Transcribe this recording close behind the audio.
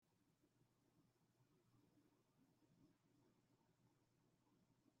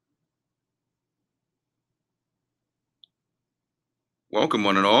Welcome,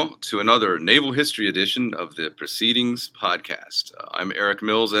 one and all, to another Naval History edition of the Proceedings podcast. I'm Eric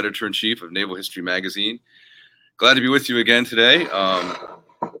Mills, editor-in-chief of Naval History magazine. Glad to be with you again today.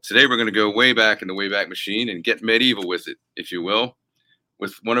 Today we're going to go way back in the Wayback Machine and get medieval with it, if you will,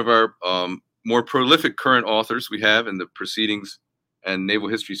 with one of our more prolific current authors we have in the Proceedings and Naval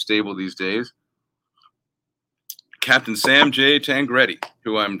History stable these days, Captain Sam J. Tangredi,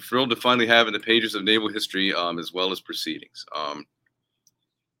 who I'm thrilled to finally have in the pages of Naval History as well as Proceedings.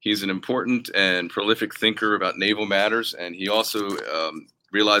 He's an important and prolific thinker about naval matters, and he also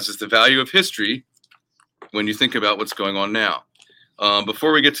realizes the value of history when you think about what's going on now.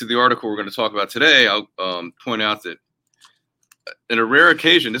 Before we get to the article we're going to talk about today, I'll point out that in a rare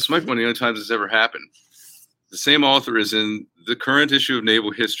occasion, this might be one of the only times this ever happened, the same author is in the current issue of Naval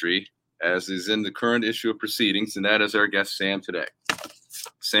History as is in the current issue of Proceedings, and that is our guest Sam today.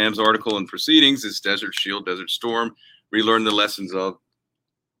 Sam's article in Proceedings is Desert Shield, Desert Storm, Relearn the Lessons of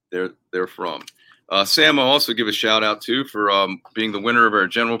They're from. Sam, I'll also give a shout out to for being the winner of our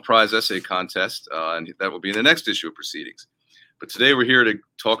general prize essay contest, and that will be in the next issue of Proceedings. But today we're here to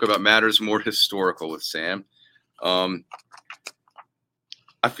talk about matters more historical with Sam. I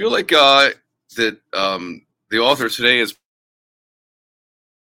feel like that the author today is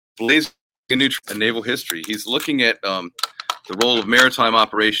blazing a new naval history. He's looking at the role of maritime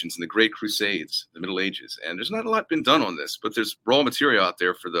operations in the Great Crusades, the Middle Ages. And there's not a lot been done on this, but there's raw material out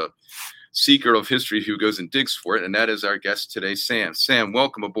there for the seeker of history who goes and digs for it. And that is our guest today, Sam. Sam,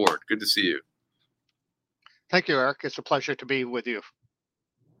 welcome aboard. Good to see you. Thank you, Eric. It's a pleasure to be with you.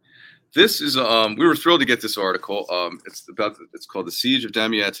 This is, we were thrilled to get this article. It's called The Siege of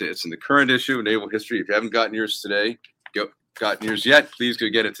Damietta. It's in the current issue of Naval History. If you haven't gotten yours yet, please go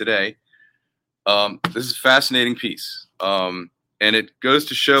get it today. This is a fascinating piece. And it goes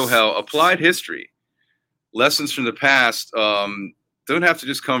to show how applied history, lessons from the past, don't have to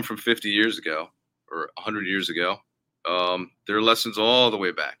just come from 50 years ago or 100 years ago. There are lessons all the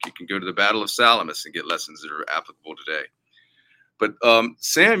way back. You can go to the Battle of Salamis and get lessons that are applicable today. But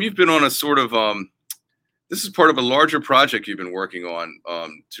Sam, you've been on a sort of, this is part of a larger project you've been working on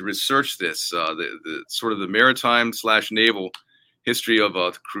to research this, the sort of the maritime/naval history of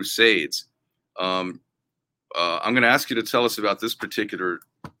the Crusades. I'm going to ask you to tell us about this particular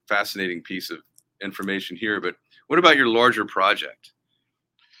fascinating piece of information here, but what about your larger project?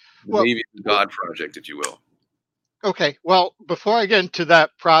 The Navy of God project, if you will. Okay. Well, before I get into that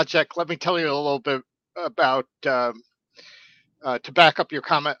project, let me tell you a little bit about, to back up your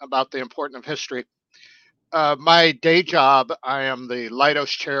comment about the importance of history. My day job, I am the Leidos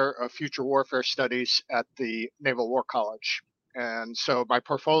Chair of Future Warfare Studies at the Naval War College. And so my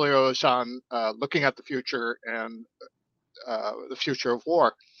portfolio is on looking at the future and the future of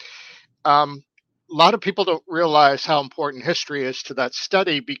war. A lot of people don't realize how important history is to that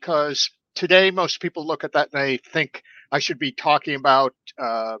study, because today most people look at that and they think I should be talking about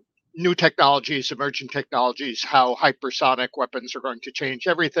new technologies, emerging technologies, how hypersonic weapons are going to change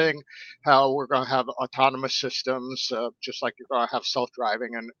everything, how we're going to have autonomous systems, just like you're going to have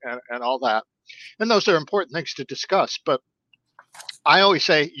self-driving and all that. And those are important things to discuss. But I always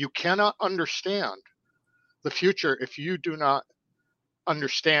say you cannot understand the future if you do not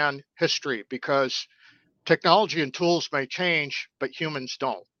understand history, because technology and tools may change, but humans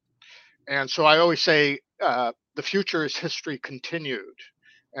don't. And so I always say the future is history continued.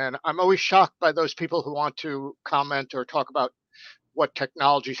 And I'm always shocked by those people who want to comment or talk about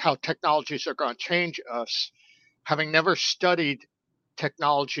how technologies are going to change us, having never studied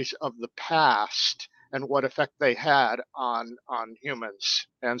technologies of the past and what effect they had on humans.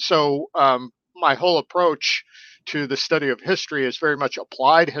 And so my whole approach to the study of history is very much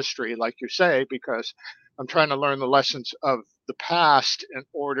applied history, like you say, because I'm trying to learn the lessons of the past in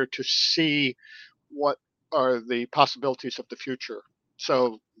order to see what are the possibilities of the future.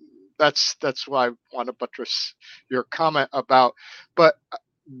 So that's why I want to buttress your comment about. But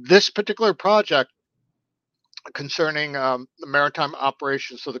this particular project concerning the maritime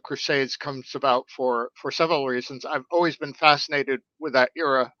operations of the Crusades comes about for several reasons. I've always been fascinated with that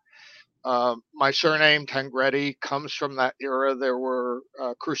era. My surname, Tangredi, comes from that era. There were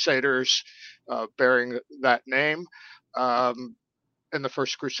crusaders bearing that name in the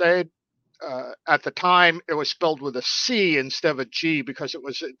First Crusade. At the time, it was spelled with a C instead of a G because it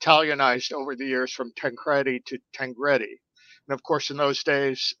was Italianized over the years from Tancredi to Tangredi. And of course, in those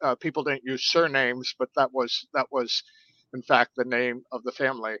days, people didn't use surnames, but that was, in fact, the name of the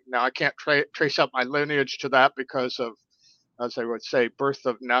family. Now, I can't trace out my lineage to that because of, as they would say, birth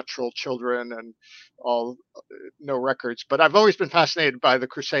of natural children and all, no records. But I've always been fascinated by the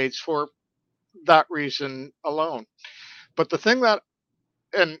Crusades for that reason alone. But the thing that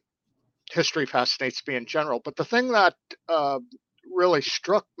and history fascinates me in general. But the thing that really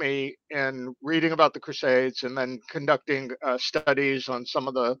struck me in reading about the Crusades and then conducting studies on some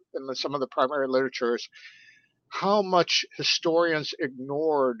of the primary literatures, how much historians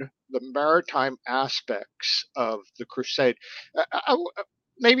ignored the maritime aspects of the crusade.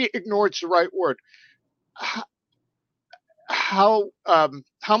 Maybe ignored's the right word. How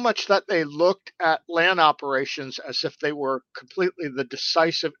much that they looked at land operations as if they were completely the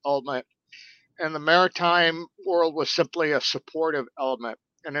decisive element, and the maritime world was simply a supportive element.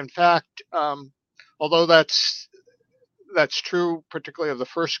 And in fact, although that's true, particularly of the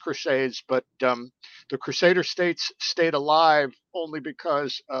first Crusades, but the Crusader states stayed alive only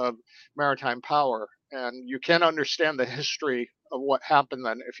because of maritime power. And you can't understand the history of what happened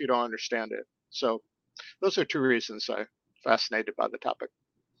then if you don't understand it. So those are two reasons I'm fascinated by the topic.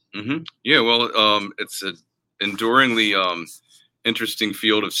 Yeah, well, it's an enduringly interesting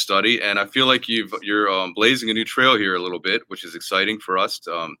field of study, and I feel like you're blazing a new trail here a little bit, which is exciting for us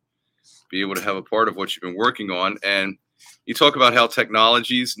to be able to have a part of what you've been working on. And you talk about how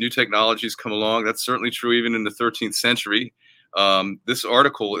new technologies come along. That's certainly true even in the 13th century. This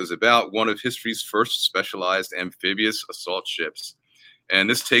article is about one of history's first specialized amphibious assault ships. And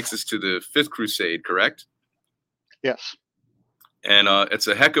this takes us to the Fifth Crusade, correct? Yes. And it's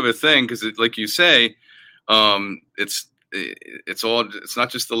a heck of a thing because, like you say, it's not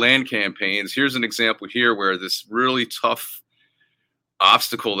just the land campaigns. Here's an example here where this really tough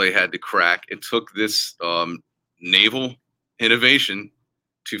obstacle they had to crack, it took this naval innovation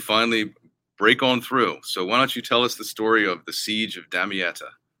to finally break on through. So why don't you tell us the story of the siege of Damietta?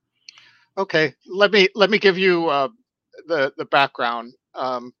 Okay, let me give you the background.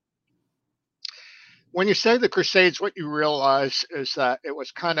 When you say the Crusades, what you realize is that it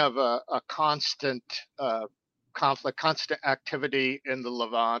was kind of a constant conflict, constant activity in the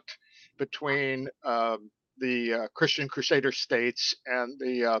Levant between the Christian Crusader states and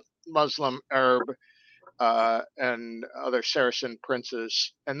the Muslim, Arab, and other Saracen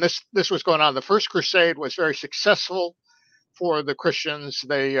princes. And this was going on. The First Crusade was very successful for the Christians.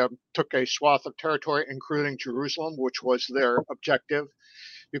 They took a swath of territory, including Jerusalem, which was their objective.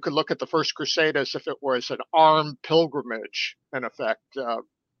 You could look at the First Crusade as if it was an armed pilgrimage, in effect.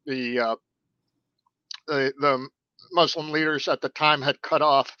 The Muslim leaders at the time had cut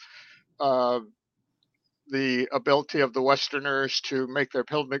off the ability of the Westerners to make their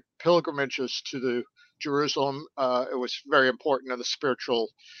pilgrimages to the Jerusalem. It was very important in the spiritual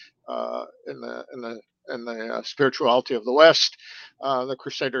in the spirituality of the West. The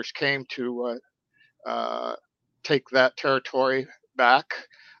Crusaders came to take that territory back.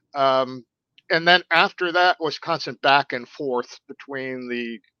 And then after that was constant back and forth between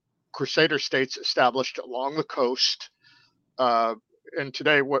the Crusader states established along the coast, and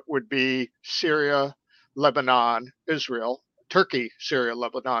today what would be Syria, Lebanon, Israel, Turkey, Syria,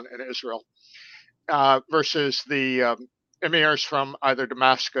 Lebanon, and Israel, versus the emirs from either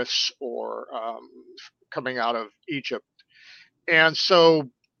Damascus or coming out of Egypt. And so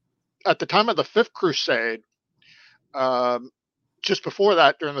at the time of the Fifth Crusade, just before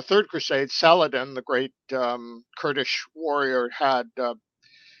that, during the Third Crusade, Saladin, the great Kurdish warrior, had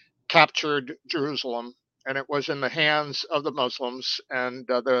captured Jerusalem, and it was in the hands of the Muslims. And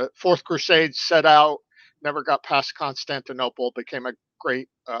the Fourth Crusade set out, never got past Constantinople, became a great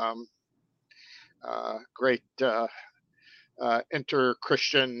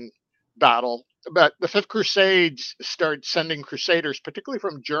inter-Christian battle. But the Fifth Crusade started sending crusaders, particularly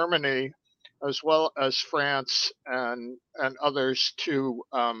from Germany, as well as France and others, to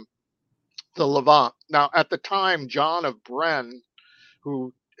the Levant. Now, at the time, John of Brienne,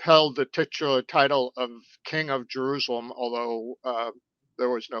 who held the titular title of King of Jerusalem, although there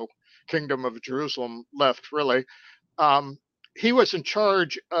was no Kingdom of Jerusalem left, really, he was in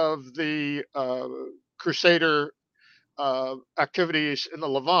charge of the Crusader activities in the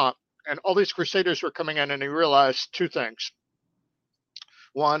Levant. And all these crusaders were coming in, and he realized two things.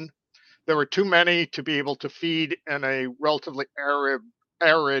 One, there were too many to be able to feed in a relatively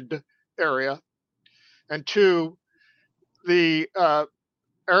arid area. And two, the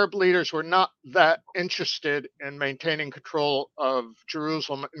Arab leaders were not that interested in maintaining control of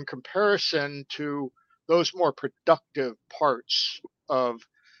Jerusalem in comparison to those more productive parts of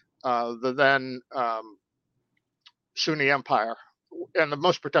the then Sunni Empire. And the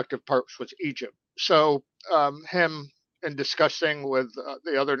most productive part was Egypt. So him, in discussing with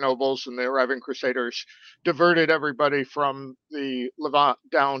the other nobles and the arriving crusaders, diverted everybody from the Levant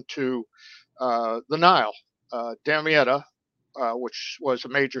down to the Nile, Damietta, which was a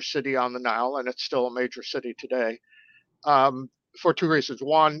major city on the Nile, and it's still a major city today. for two reasons.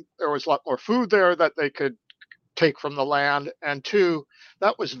 One, there was a lot more food there that they could take from the land, and two,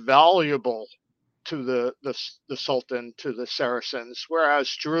 that was valuable to the Sultan, to the Saracens, whereas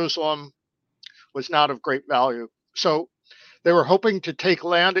Jerusalem was not of great value. So they were hoping to take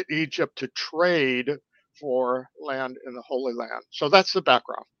land in Egypt to trade for land in the Holy Land. So that's the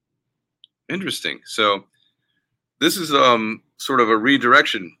background. Interesting. So this is sort of a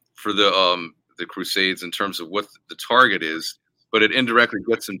redirection for the Crusades in terms of what the target is, but it indirectly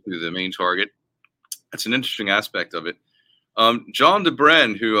gets them to the main target. That's an interesting aspect of it. John de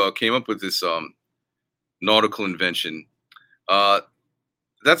Bren, who came up with this nautical invention,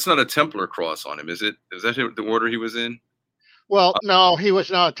 that's not a Templar cross on him, is it? Is that the order he was in? Well, no, he was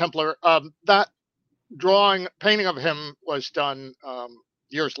not a Templar. That painting of him was done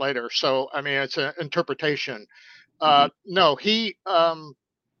years later. So, I mean, it's an interpretation. No, he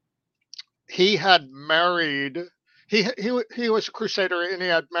had married. He was a Crusader, and he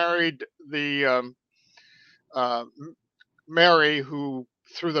had married the Mary, who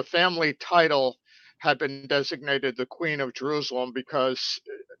through the family title had been designated the Queen of Jerusalem, because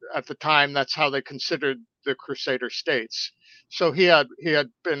at the time that's how they considered the Crusader states. So he had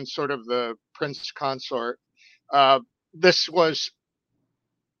been sort of the prince consort. This was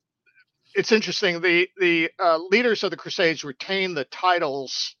It's interesting. The leaders of the Crusades retained the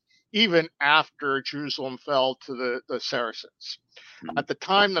titles even after Jerusalem fell to the Saracens. At the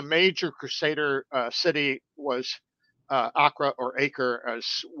time, the major Crusader city was Acre, or Acre, as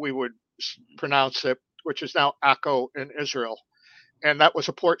we would pronounce it, which is now Akko in Israel. And that was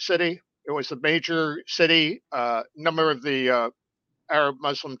a port city. It was a major city. Number of the Arab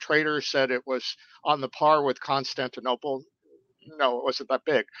Muslim traders said it was on the par with Constantinople. No, it wasn't that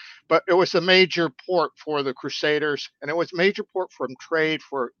big, but it was a major port for the Crusaders, and it was a major port from trade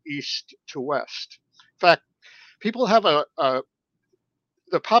for east to west. In fact, people have the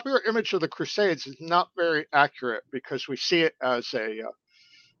popular image of the Crusades is not very accurate, because we see it as a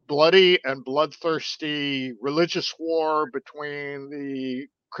bloody and bloodthirsty religious war between the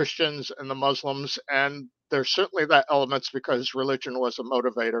Christians and the Muslims, and there's certainly that elements because religion was a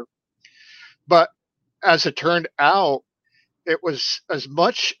motivator. But as it turned out, it was as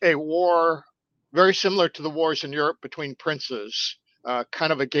much a war very similar to the wars in Europe between princes,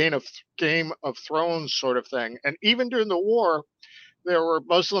 kind of a Game of Thrones sort of thing. And even during the war, there were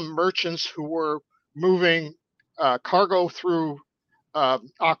Muslim merchants who were moving cargo through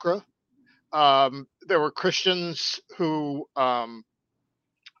Acre. There were Christians who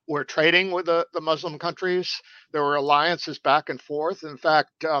were trading with the Muslim countries. There were alliances back and forth. In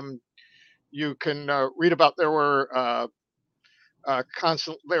fact, you can read about there were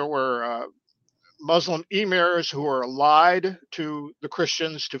Muslim emirs who were allied to the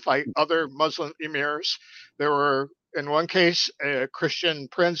Christians to fight other Muslim emirs. There were, in one case, a Christian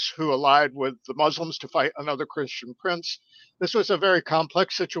prince who allied with the Muslims to fight another Christian prince. This was a very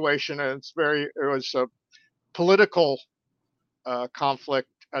complex situation, and it was a political conflict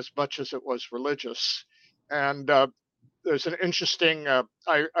as much as it was religious. And there's an interesting.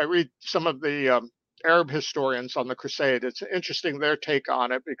 I read some of the Arab historians on the Crusade. It's interesting their take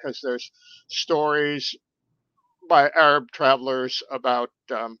on it, because there's stories by Arab travelers about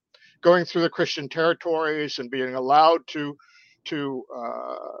going through the Christian territories and being allowed to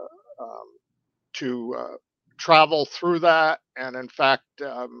travel through that, and in fact,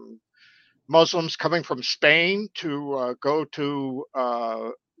 Muslims coming from Spain to go to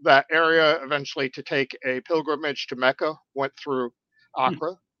that area eventually to take a pilgrimage to Mecca went through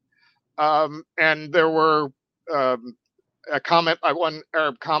Acre. And there were a comment by one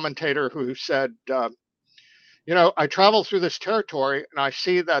Arab commentator who said, I travel through this territory and I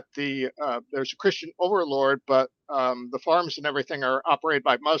see that there's a Christian overlord, but the farms and everything are operated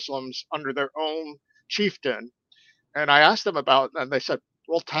by Muslims under their own chieftain. And I asked them about it, and they said,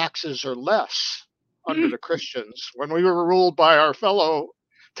 well, taxes are less under the Christians. When we were ruled by our fellow,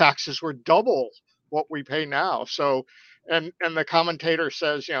 taxes were double what we pay now. So, and the commentator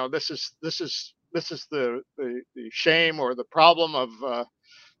says, this is the shame or the problem of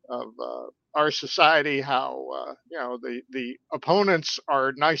our society, how the opponents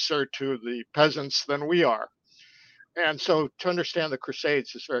are nicer to the peasants than we are. And so to understand the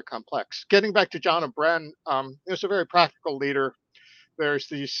Crusades is very complex. Getting back to John of Bren, he was a very practical leader. There's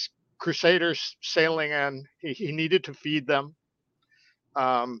these Crusaders sailing in. He needed to feed them.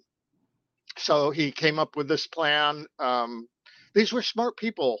 So he came up with this plan. These were smart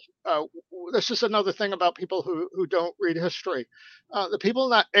people. This is another thing about people who don't read history. The people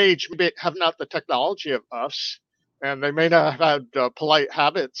in that age have not the technology of us, and they may not have had polite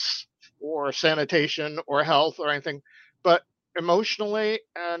habits or sanitation or health or anything, but emotionally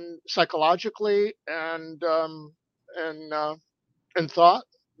and psychologically and in thought,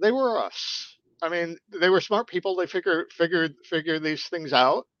 they were us. I mean, they were smart people. They figured these things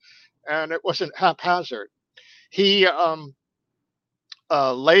out, and it wasn't haphazard. He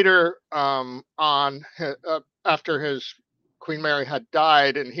later on after his Queen Mary had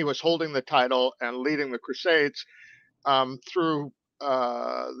died, and he was holding the title and leading the Crusades through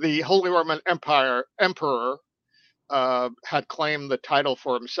the Holy Roman Empire emperor had claimed the title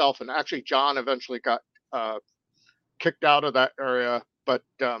for himself, and actually John eventually got uh, kicked out of that area, but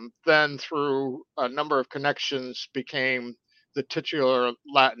then through a number of connections became the titular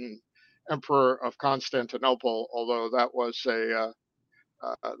Latin emperor of Constantinople. Although that was a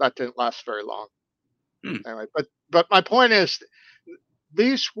that didn't last very long. Hmm. Anyway, but my point is,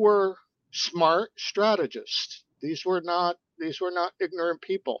 these were smart strategists. These were not ignorant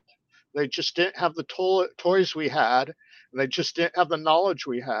people. They just didn't have the toys we had, and they just didn't have the knowledge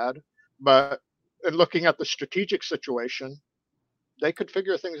we had. But in looking at the strategic situation, they could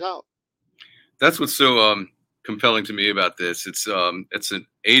figure things out. That's what's so compelling to me about this. It's an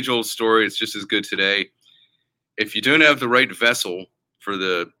age-old story. It's just as good today. If you don't have the right vessel for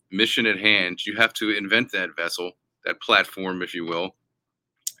the mission at hand, you have to invent that vessel, that platform, if you will.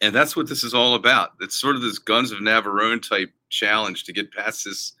 And that's what this is all about. It's sort of this Guns of Navarone type challenge to get past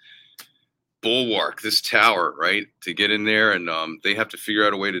this bulwark, this tower, right? To get in there, and they have to figure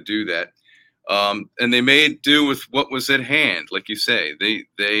out a way to do that. And they made do with what was at hand, like you say. They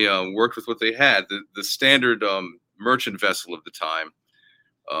worked with what they had. The standard merchant vessel of the time,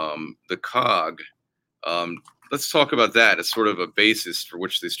 the cog. Let's talk about that as sort of a basis for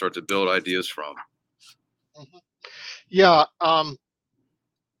which they start to build ideas from. Mm-hmm. Yeah,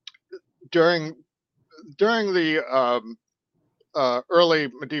 during the early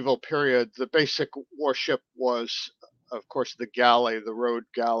medieval period, the basic warship was, of course, the galley, the rowed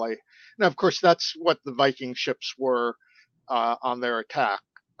galley, and of course that's what the Viking ships were on their attack.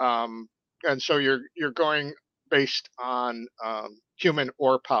 And so you're going based on human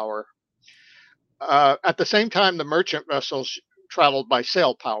oar power. At the same time, the merchant vessels traveled by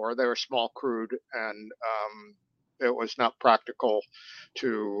sail power. They were small crewed, and it was not practical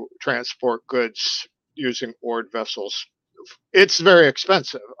to transport goods using oared vessels. It's very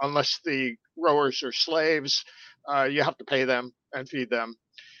expensive unless the rowers are slaves. You have to pay them and feed them.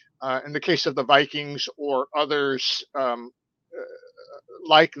 In the case of the Vikings or others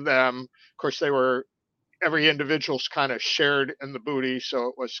like them, of course, they were every individual's kind of shared in the booty, so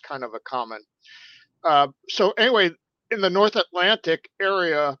it was kind of a common. So anyway, in the North Atlantic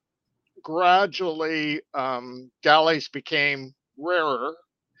area, gradually galleys became rarer,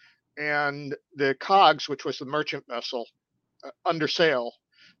 and the cogs, which was the merchant vessel under sail,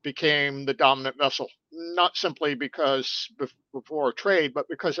 became the dominant vessel. Not simply because before trade, but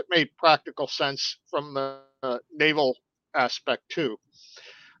because it made practical sense from the naval aspect too.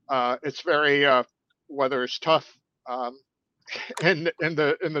 It's very weather is tough in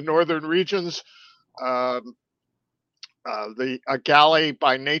the northern regions. Um, a galley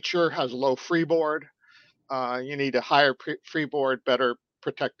by nature has low freeboard. You need a higher freeboard, better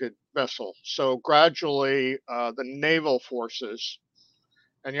protected vessel. So gradually, the naval forces,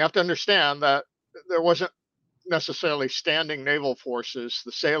 and you have to understand that there wasn't necessarily standing naval forces.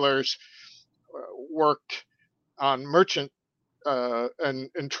 The sailors worked on merchant and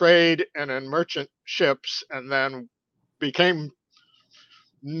in trade and in merchant ships, and then became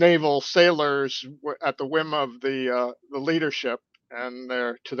naval sailors at the whim of the leadership, and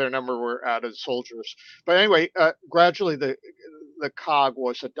to their number were added soldiers. But anyway, gradually the cog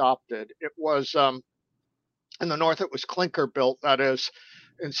was adopted. It was in the north, it was clinker built. That is,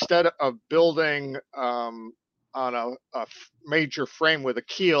 instead of building on a major frame with a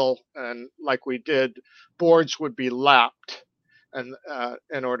keel, and like we did, boards would be lapped, and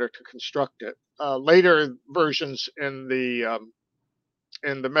in order to construct it. Later versions in the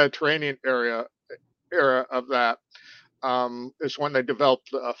Mediterranean era of that is when they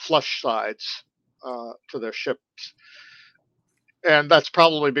developed flush sides to their ships, and that's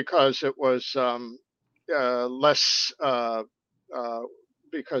probably because it was less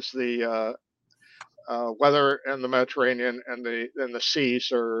because the weather in the Mediterranean and the seas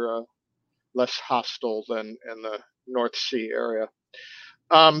are less hostile than in the North Sea area.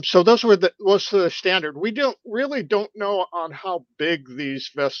 So those were the standard. We don't know on how big these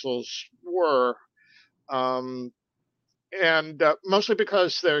vessels were, and mostly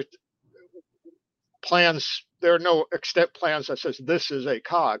because there are no extent plans that says this is a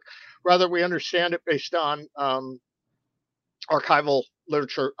cog. Rather, we understand it based on archival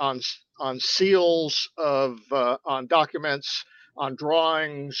literature on seals of on documents, on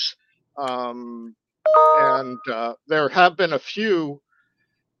drawings, um, and there have been a few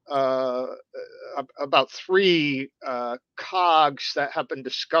uh, about three cogs that have been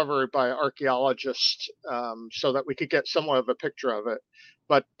discovered by archaeologists, so that we could get somewhat of a picture of it.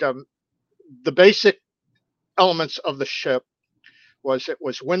 But the basic elements of the ship was it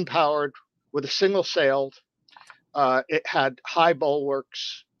was wind powered with a single sail. It had high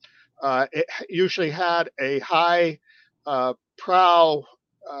bulwarks. It usually had a high prow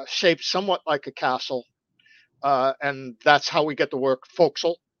shaped somewhat like a castle, and that's how we get the word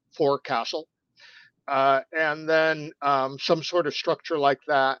forecastle, forecastle. And then some sort of structure like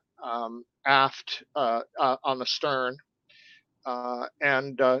that aft on the stern.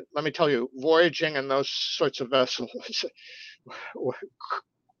 And let me tell you, voyaging in those sorts of vessels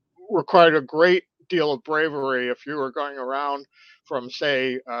required a great deal of bravery if you were going around from,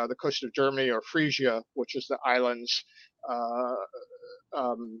 say, the coast of Germany or Frisia, which is the islands, uh,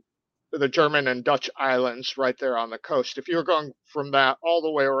 um, the German and Dutch islands right there on the coast. If you were going from that all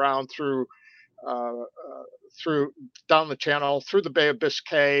the way around through down the channel, through the Bay of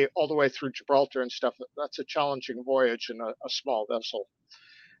Biscay, all the way through Gibraltar and stuff, that's a challenging voyage in a small vessel.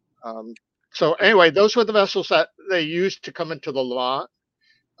 So anyway, those were the vessels that they used to come into the Levant.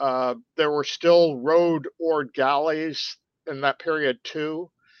 There were still rowed-oared galleys in that period too,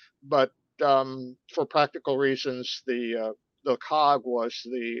 but for practical reasons, the cog was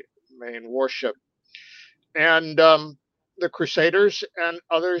the main warship. And the Crusaders and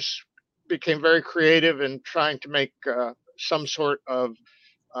others became very creative in trying to make some sort of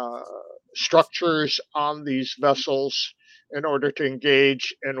uh, structures on these vessels in order to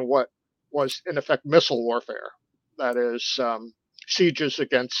engage in what was, in effect, missile warfare. That is, sieges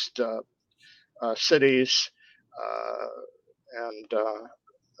against cities and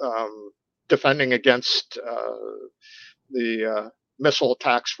defending against the missile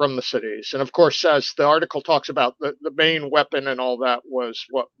attacks from the cities. And of course, as the article talks about, the main weapon and all that was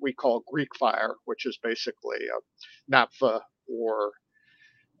what we call Greek fire, which is basically naphtha or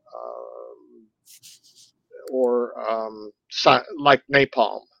like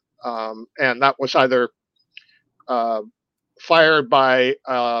napalm. And that was either fired by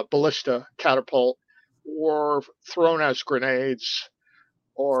ballista catapult or thrown as grenades,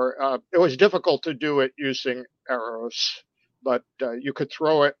 or it was difficult to do it using arrows, but you could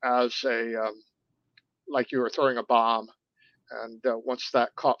throw it as like you were throwing a bomb. And once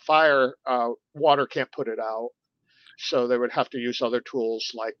that caught fire, water can't put it out. So they would have to use other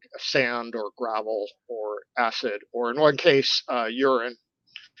tools like sand or gravel or acid, or in one case, urine,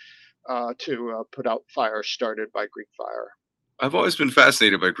 to put out fires started by Greek fire. I've always been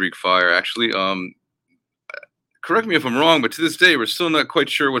fascinated by Greek fire. Actually, correct me if I'm wrong, but to this day, we're still not quite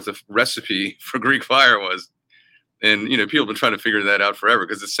sure what the recipe for Greek fire was. And people have been trying to figure that out forever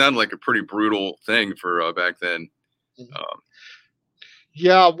because it sounded like a pretty brutal thing for back then. Mm-hmm.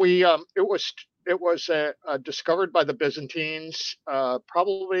 Yeah, it was discovered by the Byzantines,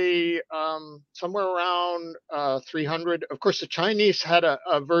 probably somewhere around 300. Of course, the Chinese had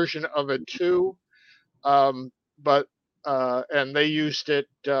a version of it too, but and they used it.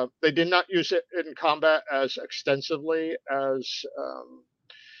 They did not use it in combat as extensively as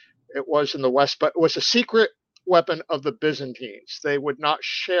it was in the West, but it was a secret weapon of the Byzantines. They would not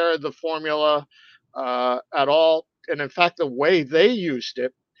share the formula at all. And in fact, the way they used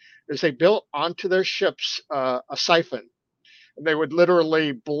it is they built onto their ships a siphon. And they would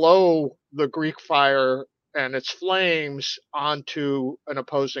literally blow the Greek fire and its flames onto an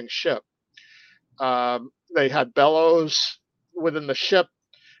opposing ship. They had bellows within the ship.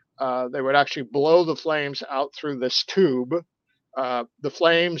 They would actually blow the flames out through this tube, the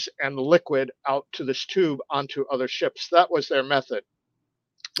flames and the liquid out to this tube onto other ships. That was their method.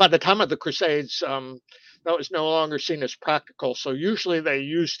 By the time of the Crusades, that was no longer seen as practical. So usually they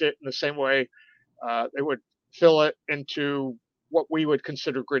used it in the same way. They would fill it into what we would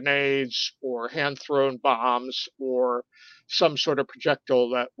consider grenades or hand-thrown bombs or some sort of projectile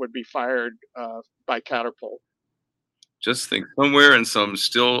that would be fired by catapult. Just think, somewhere in some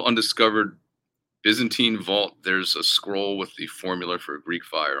still undiscovered Byzantine vault, there's a scroll with the formula for Greek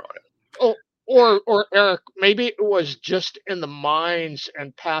fire on it. Oh, or Eric, maybe it was just in the mines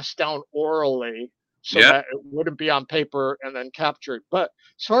and passed down orally so that it wouldn't be on paper and then captured. But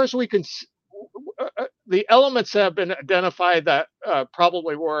as far as we can, the elements that have been identified that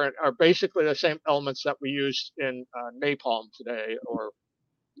probably weren't are basically the same elements that we used in napalm today, or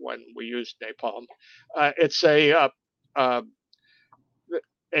when we used napalm. It's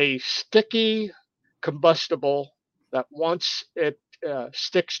a sticky combustible that once it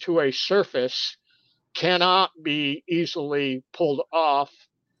sticks to a surface cannot be easily pulled off,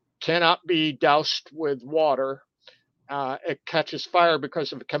 cannot be doused with water. It catches fire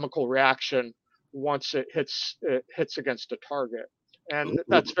because of a chemical reaction once it hits against a target, and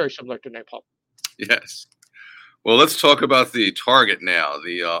that's very similar to napalm. Yes. Well, let's talk about the target now,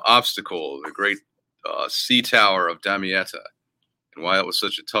 the obstacle, the great sea tower of Damietta, and why it was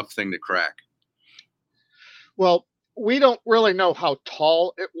such a tough thing to crack. Well, we don't really know how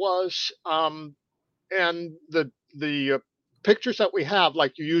tall it was, and the pictures that we have,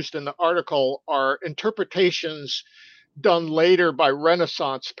 like you used in the article, are interpretations done later by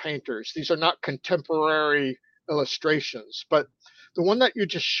Renaissance painters. These are not contemporary illustrations, but the one that you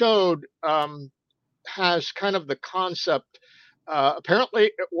just showed has kind of the concept. Apparently,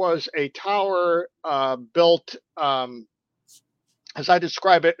 it was a tower built, as I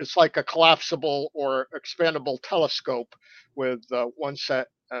describe it, it's like a collapsible or expandable telescope with one set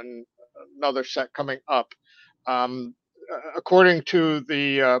and another set coming up. According to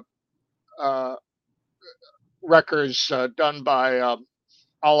the records done by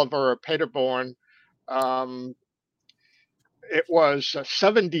Oliver Peterborn, um, it was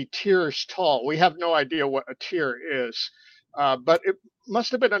 70 tiers tall. We have no idea what a tier is, but it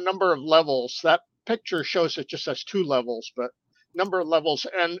must have been a number of levels. That picture shows it just has 2 levels, but number of levels,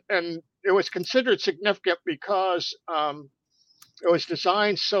 and it was considered significant because it was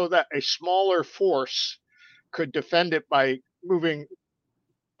designed so that a smaller force could defend it by moving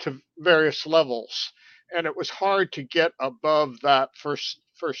to various levels, and it was hard to get above that first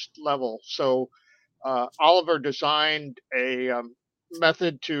level. So Oliver designed a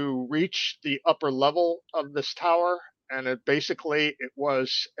method to reach the upper level of this tower, and it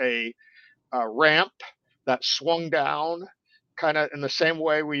was a ramp that swung down, kind of in the same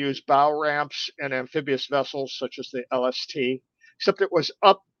way we use bow ramps in amphibious vessels such as the LST, except it was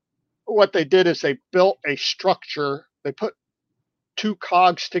up. What they did is they built a structure. They put 2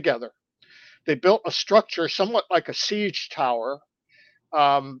 cogs together. They built a structure somewhat like a siege tower,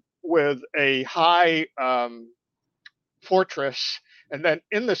 with a high fortress. And then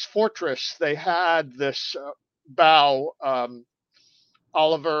in this fortress, they had this bow.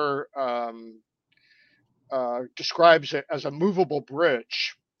 Oliver describes it as a movable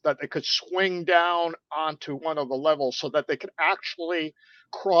bridge that they could swing down onto one of the levels so that they could actually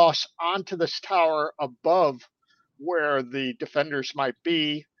cross onto this tower above where the defenders might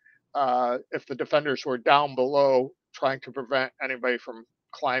be, if the defenders were down below trying to prevent anybody from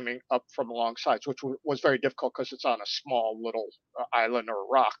climbing up from along sides, which was very difficult because it's on a small little island or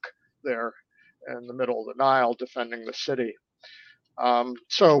rock there in the middle of the Nile defending the city.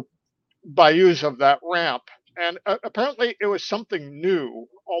 So by use of that ramp, and apparently it was something new,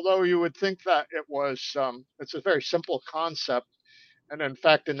 although you would think that it's a very simple concept. And in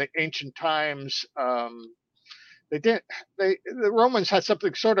fact, in the ancient times, the Romans had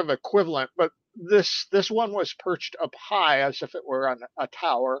something sort of equivalent, but this one was perched up high as if it were on a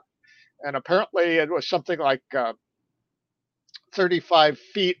tower, and apparently it was something like 35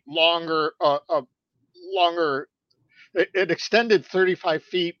 feet longer. Longer. It extended 35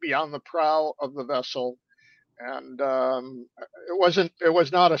 feet beyond the prow of the vessel, and it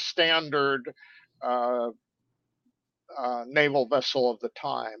was not a standard naval vessel of the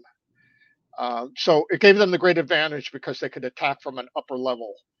time. So it gave them the great advantage because they could attack from an upper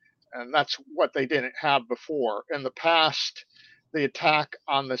level, and that's what they didn't have before. In the past, the attack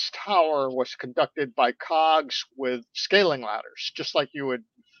on this tower was conducted by cogs with scaling ladders, just like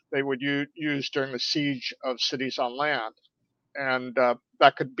they would use during the siege of cities on land, and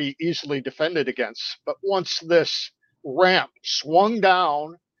that could be easily defended against. But once this ramp swung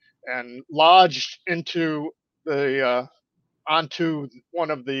down and lodged into the onto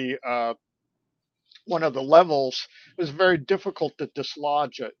one of the levels, it was very difficult to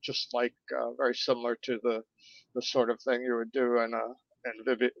dislodge it, just like very similar to the sort of thing you would do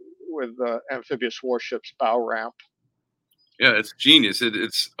with amphibious warships bow ramp. Yeah, it's genius.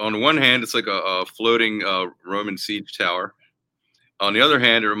 It's on one hand, it's like a floating Roman siege tower. On the other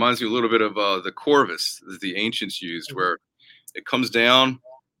hand, it reminds me a little bit of the corvus that the ancients used, where it comes down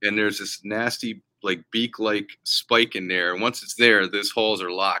and there's this nasty, like beak-like spike in there. And once it's there, those hulls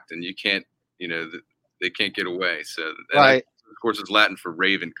are locked, and you can't, they can't get away. So, right. Of course, it's Latin for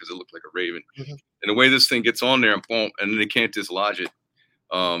raven because it looked like a raven. Mm-hmm. And the way this thing gets on there, and then they can't dislodge it.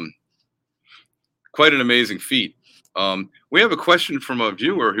 Quite an amazing feat. We have a question from a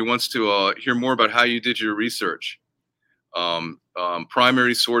viewer who wants to hear more about how you did your research,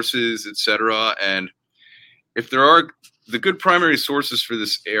 primary sources, etc. And if there are the good primary sources for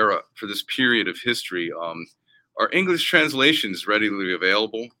this era, for this period of history, are English translations readily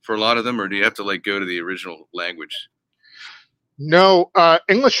available for a lot of them, or do you have to like go to the original language? No,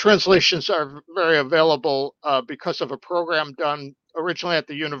 English translations are very available because of a program done originally at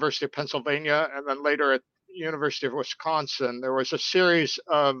the University of Pennsylvania and then later at University of Wisconsin. There was a series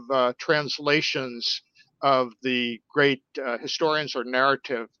of translations of the great historians or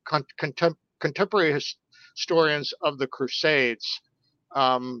narrative contemporary historians of the Crusades.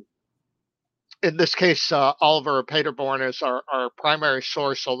 Um, in this case, Oliver Paderborn is our primary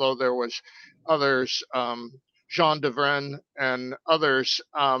source, although there was others, Jean de Vren and others.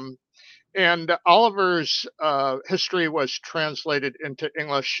 And Oliver's history was translated into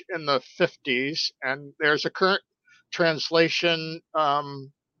English in the 50s, and there's a current translation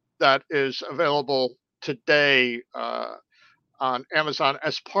that is available today on Amazon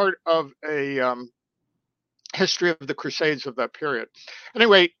as part of a history of the Crusades of that period.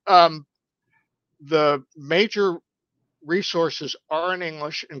 Anyway, the major resources are in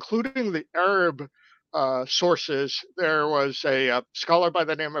English, including the Arab sources. There was a scholar by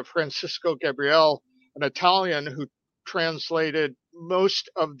the name of Francisco Gabriel, an Italian, who translated most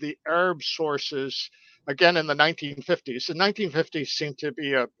of the Arab sources again in the 1950s. The 1950s seemed to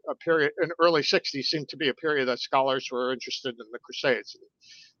be a period, in early 60s seemed to be a period that scholars were interested in the Crusades.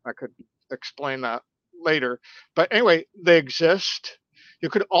 I could explain that later. But anyway, they exist. You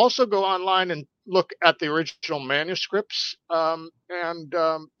could also go online and look at the original manuscripts, and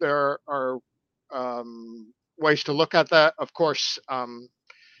there are ways to look at that. Of course, in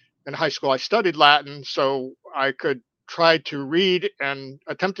high school I studied Latin, so I could try to read and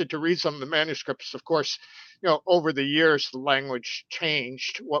attempted to read some of the manuscripts. Of course, over the years the language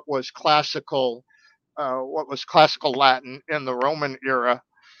changed. What was classical Latin in the Roman era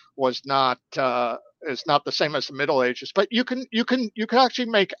was not is not the same as the Middle Ages. But you can actually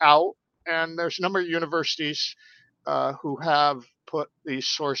make out, and there's a number of universities who have put these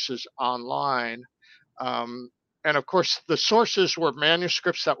sources online. And of course, the sources were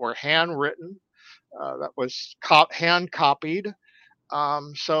manuscripts that were handwritten, that was hand copied.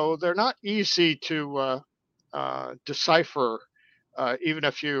 So they're not easy to decipher, even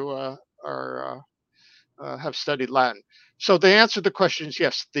if you have studied Latin. So the answer to the question is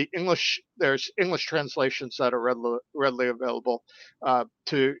yes. There's English translations that are readily available.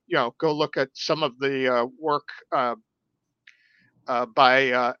 To go look at some of the work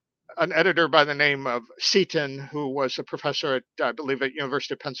by an editor by the name of Seaton, who was a professor at, I believe, at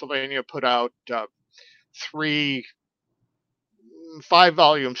University of Pennsylvania, put out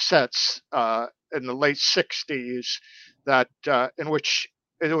 5-volume sets in the late 60s that in which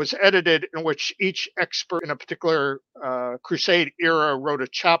it was edited, in which each expert in a particular crusade era wrote a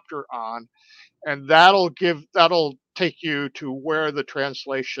chapter on, and that'll take you to where the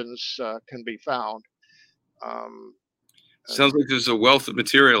translations can be found. Sounds like there's a wealth of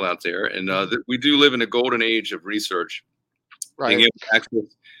material out there, and we do live in a golden age of research. Right. Being able to access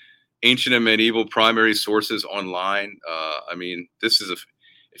ancient and medieval primary sources online. I mean,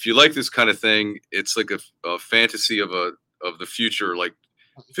 if you like this kind of thing, it's like a fantasy of the future. Like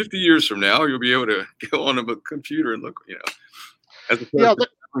 50 years from now, you'll be able to go on a computer and look, as opposed to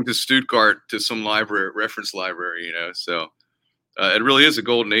going to Stuttgart to some reference library, So it really is a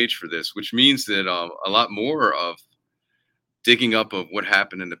golden age for this, which means that a lot more of digging up of what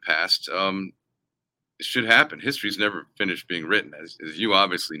happened in the past it should happen. History's never finished being written, as you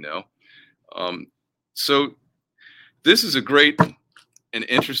obviously know. So this is a great and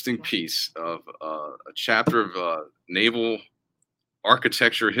interesting piece of a chapter of naval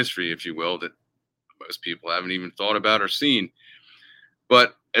architecture history, if you will, that most people haven't even thought about or seen.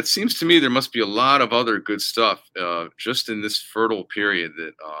 But it seems to me there must be a lot of other good stuff just in this fertile period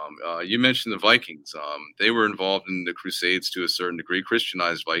that you mentioned the Vikings. They were involved in the Crusades to a certain degree,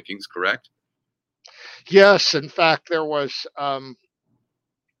 Christianized Vikings, correct? Yes, in fact, there was a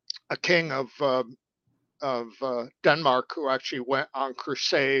king of Denmark who actually went on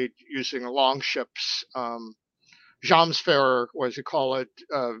crusade using longships. Jamsfarer, was he call it?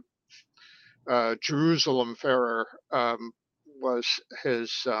 Jerusalem Farer was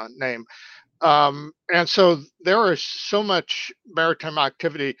his name. And so there is so much maritime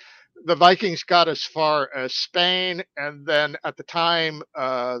activity. The Vikings got as far as Spain, and then at the time,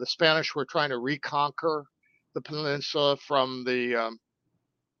 the Spanish were trying to reconquer the peninsula from the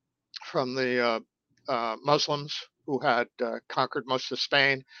Muslims who had conquered most of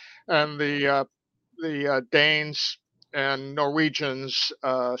Spain, and the Danes and Norwegians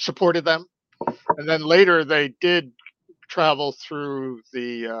supported them. And then later they did travel through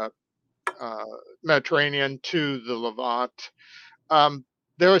the Mediterranean to the Levant.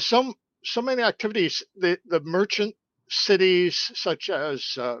 There was some so many activities. The merchant cities such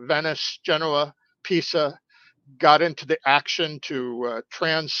as Venice, Genoa, Pisa got into the action to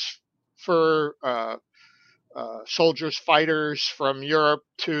transfer soldiers, fighters from Europe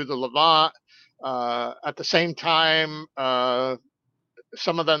to the Levant. At the same time,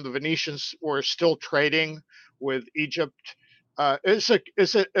 some of them, the Venetians, were still trading with Egypt.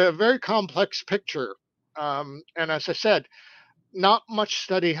 It's a very complex picture. And as I said, not much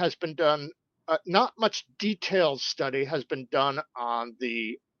study has been done, not much detailed study has been done on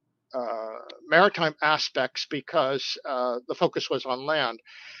the maritime aspects because the focus was on land.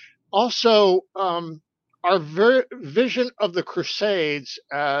 Also, our vision of the Crusades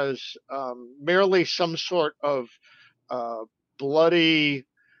as merely some sort of uh, bloody,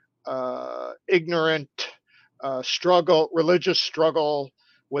 ignorant struggle, religious struggle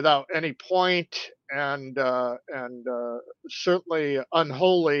without any point, and certainly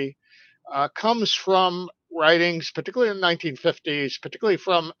unholy, comes from writings, particularly in the 1950s, particularly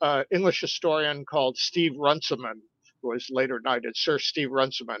from an English historian called Steve Runciman, who was later knighted, Sir Steve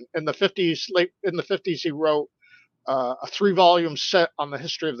Runciman. In the 50s, late in the 50s, he wrote a 3-volume set on the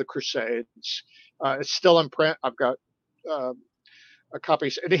history of the Crusades. It's still in print. I've got uh,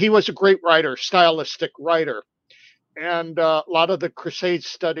 copies. And he was a great writer, stylistic writer. And a lot of the Crusade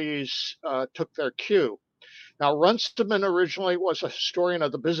studies took their cue. Now, Runciman originally was a historian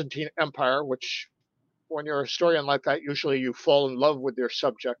of the Byzantine Empire, which, when you're a historian like that, usually you fall in love with your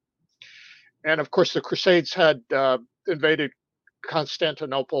subject. And of course, the Crusades had invaded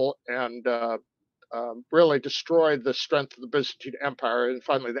Constantinople and really destroyed the strength of the Byzantine Empire, and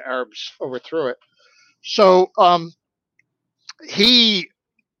finally the Arabs overthrew it. So he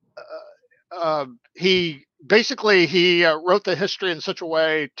he basically he wrote the history in such a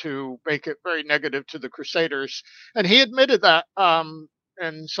way to make it very negative to the Crusaders, and he admitted that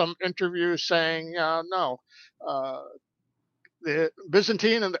in some interviews, saying, "No, uh, the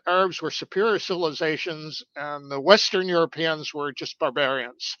Byzantine and the Arabs were superior civilizations, and the Western Europeans were just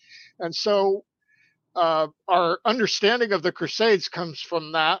barbarians." And so our understanding of the Crusades comes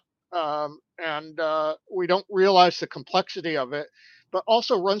from that, and we don't realize the complexity of it. But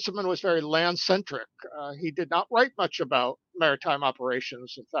also, Runciman was very land centric. He did not write much about maritime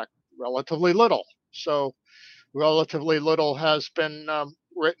operations, in fact, relatively little. So, relatively little has been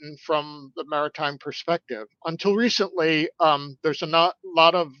written from the maritime perspective. Until recently, there's a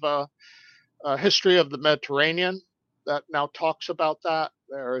lot of history of the Mediterranean that now talks about that.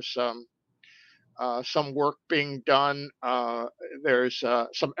 There's some work being done. There's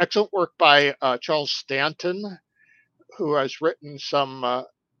some excellent work by Charles Stanton, who has written some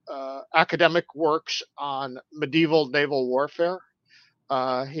academic works on medieval naval warfare.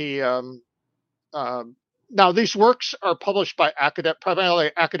 He Now these works are published by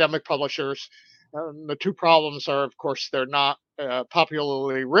primarily academic publishers. The two problems are, of course, they're not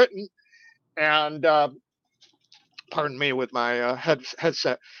popularly written, and pardon me with my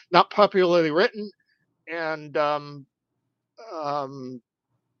headset, not popularly written, and um,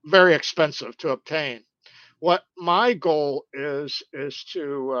 very expensive to obtain. What my goal is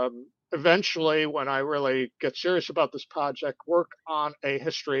to eventually, when I really get serious about this project, work on a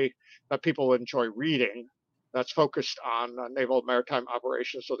history that people enjoy reading that's focused on naval maritime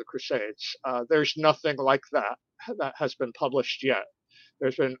operations of the Crusades. There's nothing like that that has been published yet.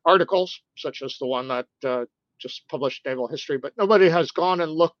 There's been articles such as the one that just published Naval History, but nobody has gone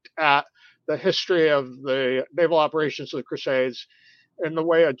and looked at the history of the naval operations of the Crusades in the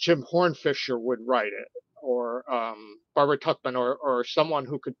way a Jim Hornfisher would write it, or Barbara Tuchman, or someone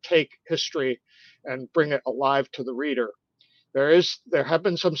who could take history and bring it alive to the reader. There have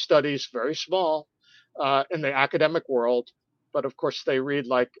been some studies, very small, in the academic world, but of course they read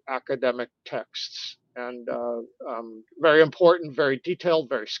like academic texts, and very important, very detailed,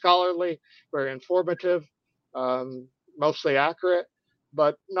 very scholarly, very informative, mostly accurate,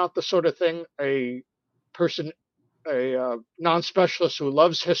 but not the sort of thing a non-specialist who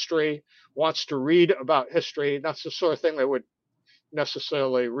loves history wants to read about history. That's the sort of thing they would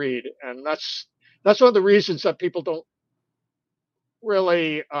necessarily read, and that's one of the reasons that people don't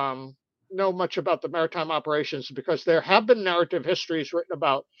really know much about the maritime operations, because there have been narrative histories written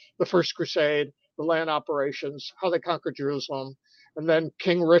about the First Crusade, the land operations, how they conquered Jerusalem, and then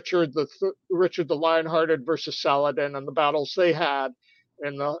King Richard Richard the Lionhearted versus Saladin, and the battles they had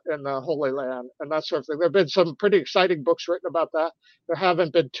in the Holy Land, and that sort of thing. There have been some pretty exciting books written about that. There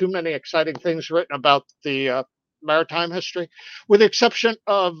haven't been too many exciting things written about the maritime history, with the exception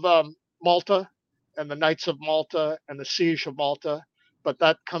of Malta and the Knights of Malta and the Siege of Malta, but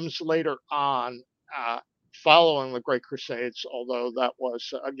that comes later on. following the Great Crusades, although that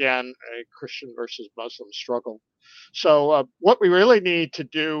was, again, a Christian versus Muslim struggle. So what we really need to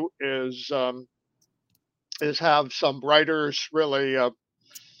do is have some writers really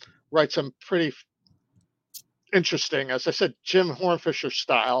write some pretty interesting, as I said, Jim Hornfisher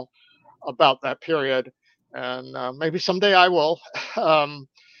style about that period. And maybe someday I will.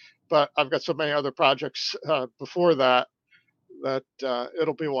 But I've got so many other projects before that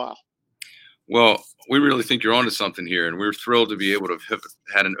it'll be a while. Well, we really think you're onto something here, and we're thrilled to be able to have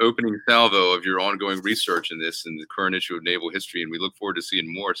had an opening salvo of your ongoing research in this in the current issue of Naval History, and we look forward to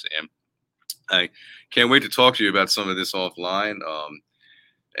seeing more, Sam. I can't wait to talk to you about some of this offline,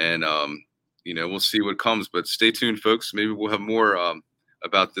 and we'll see what comes. But stay tuned, folks. Maybe we'll have more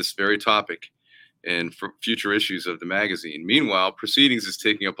about this very topic in future issues of the magazine. Meanwhile, Proceedings is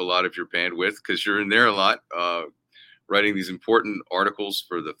taking up a lot of your bandwidth because you're in there a lot, writing these important articles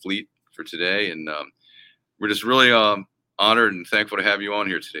for the fleet for today. And we're just really honored and thankful to have you on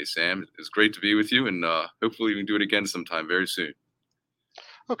here today, Sam. It's great to be with you, and hopefully we can do it again sometime very soon.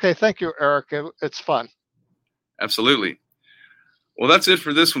 Okay, thank you, Eric. It's fun. Absolutely. Well, that's it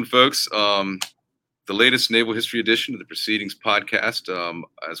for this one, folks. The latest Naval History edition of the Proceedings podcast.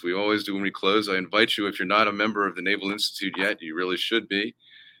 As we always do when we close, I invite you, if you're not a member of the Naval Institute yet, you really should be.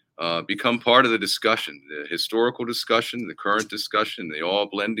 Become part of the discussion, the historical discussion, the current discussion. They all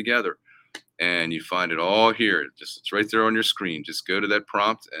blend together, and you find it all here. It's right there on your screen. Just go to that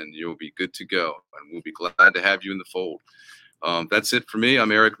prompt, and you'll be good to go. And we'll be glad to have you in the fold. That's it for me.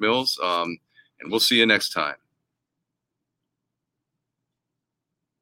 I'm Eric Mills, and we'll see you next time.